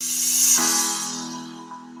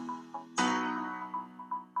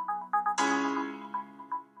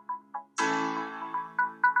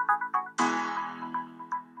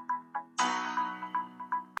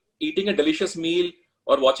eating a delicious meal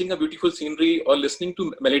or watching a beautiful scenery or listening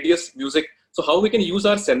to melodious music. So how we can use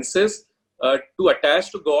our senses to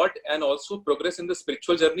attach to God and also progress in the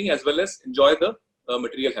spiritual journey as well as enjoy the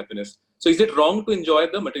material happiness. So is it wrong to enjoy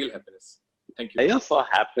the material happiness? Thank you. Desire for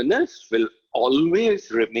happiness will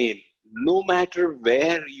always remain, no matter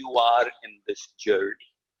where you are in this journey.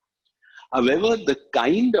 However, the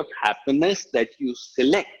kind of happiness that you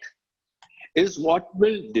select is what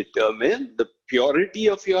will determine the purity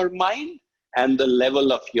of your mind and the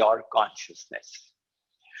level of your consciousness.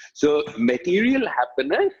 So material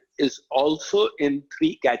happiness is also in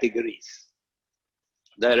three categories.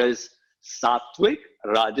 There is sattvic,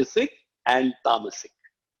 rajasic, and tamasic.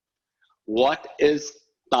 What is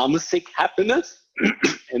tamasic happiness?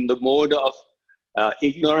 In the mode of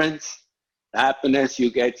ignorance, the happiness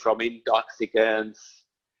you get from intoxicants,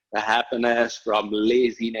 the happiness from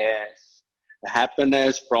laziness, the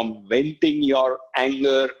happiness from venting your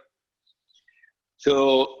anger,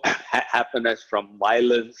 so happiness from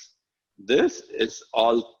violence. This is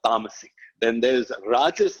all tamasic. Then there's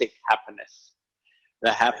rajasic happiness,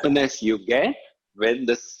 the happiness you get when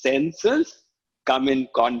the senses come in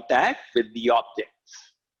contact with the objects.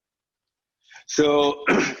 So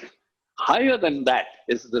higher than that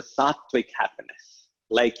is the sattvic happiness,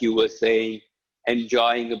 like you were saying,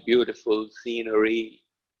 enjoying a beautiful scenery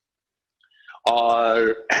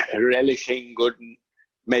or relishing good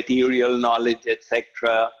material knowledge,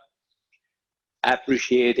 etc.,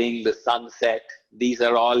 appreciating the sunset. These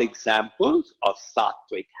are all examples of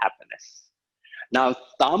sattvic happiness. Now,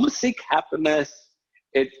 tamasic happiness,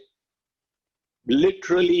 it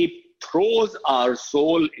literally throws our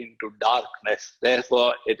soul into darkness.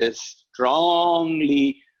 Therefore, it is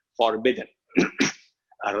strongly forbidden.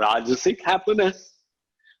 A rajasic happiness,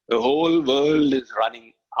 the whole world is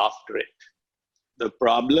running after it. The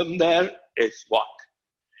problem there is what?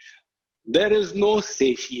 There is no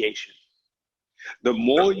satiation. The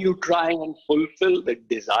more you try and fulfill the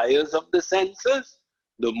desires of the senses,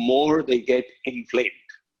 the more they get inflamed.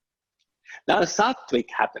 Now, sattvic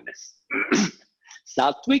happiness.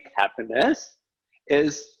 Sattvic happiness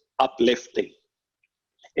is uplifting.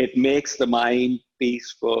 It makes the mind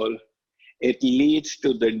peaceful. It leads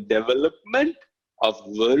to the development of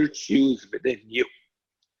virtues within you.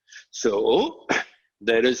 So,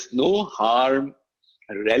 there is no harm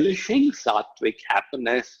relishing sattvic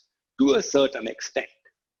happiness to a certain extent.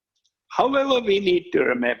 However, we need to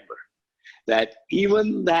remember that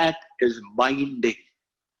even that is binding.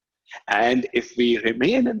 And if we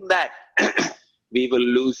remain in that, we will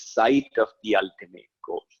lose sight of the ultimate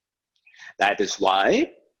goal. That is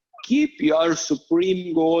why keep your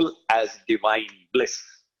supreme goal as divine bliss.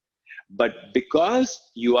 But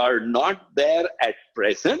because you are not there at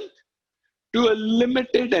present, to a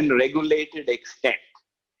limited and regulated extent,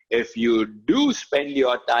 if you do spend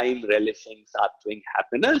your time relishing sattvic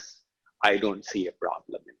happiness, I don't see a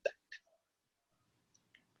problem in that.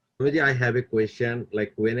 Swamiji, I have a question.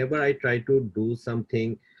 Like whenever I try to do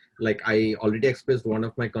something, like I already expressed one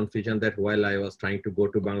of my confusion that while I was trying to go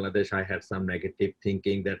to Bangladesh, I had some negative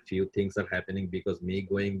thinking that few things are happening because me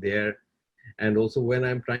going there. And also when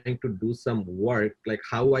I'm trying to do some work, like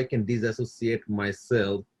how I can disassociate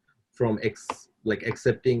myself from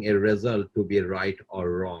accepting a result to be right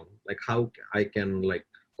or wrong. Like how I can like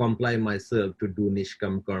comply myself to do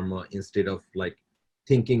nishkam karma instead of like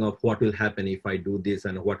thinking of what will happen if I do this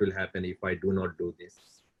and what will happen if I do not do this.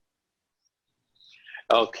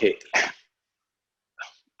 Okay.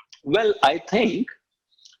 Well, I think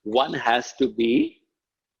one has to be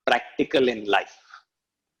practical in life.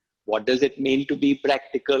 What does it mean to be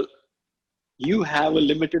practical? You have a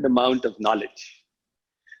limited amount of knowledge.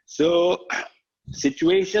 So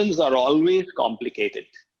situations are always complicated.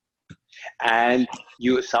 And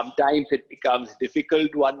sometimes it becomes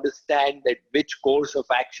difficult to understand that which course of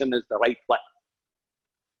action is the right one.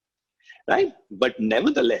 Right? But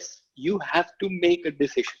nevertheless, you have to make a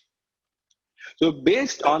decision. So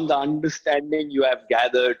based on the understanding you have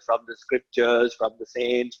gathered from the scriptures, from the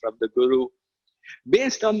saints, from the guru,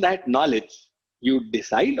 based on that knowledge, you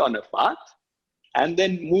decide on a path and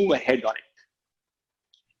then move ahead on it.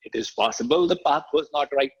 It is possible the path was not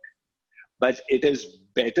right, but it is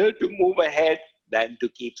better to move ahead than to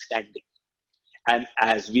keep standing. And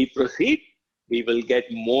as we proceed, we will get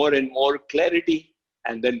more and more clarity,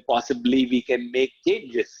 and then possibly we can make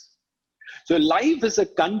changes. So life is a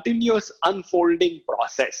continuous unfolding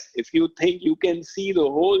process. If you think you can see the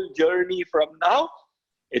whole journey from now,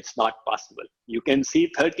 it's not possible. You can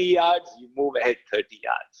see 30 yards, you move ahead 30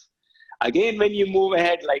 yards. Again, when you move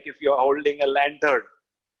ahead, like if you're holding a lantern,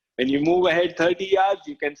 when you move ahead 30 yards,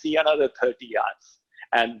 you can see another 30 yards.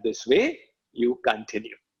 And this way you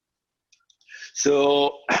continue.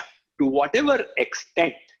 So to whatever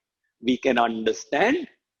extent we can understand,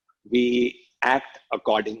 we act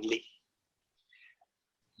accordingly.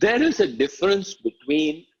 There is a difference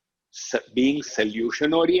between being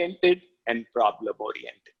solution oriented and problem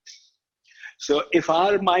oriented. So if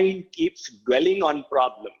our mind keeps dwelling on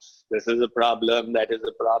problems, this is a problem, that is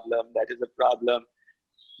a problem, that is a problem,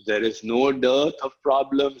 there is no dearth of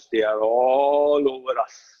problems, they are all over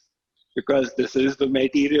us. Because this is the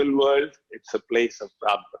material world, it's a place of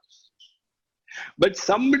problems. But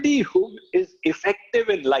somebody who is effective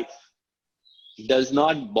in life does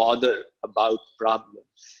not bother about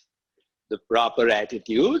problems. The proper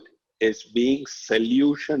attitude is being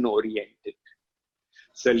solution oriented.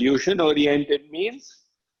 Solution oriented means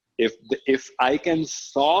if I can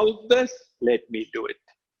solve this, let me do it.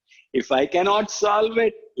 If I cannot solve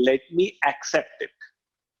it, let me accept it.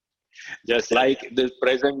 Just like this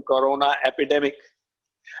present corona epidemic.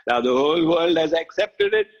 Now the whole world has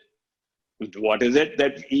accepted it. What is it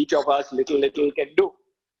that each of us little can do?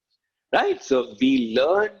 Right? So we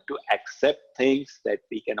learn to accept things that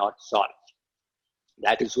we cannot solve.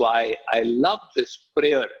 That is why I love this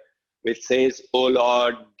prayer which says, "Oh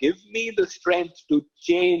Lord, give me the strength to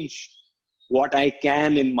change what I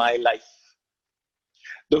can in my life.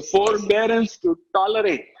 The forbearance to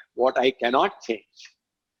tolerate what I cannot change.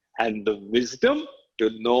 And the wisdom to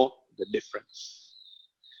know the difference."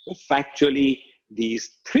 So factually,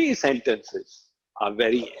 these three sentences are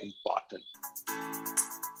very important.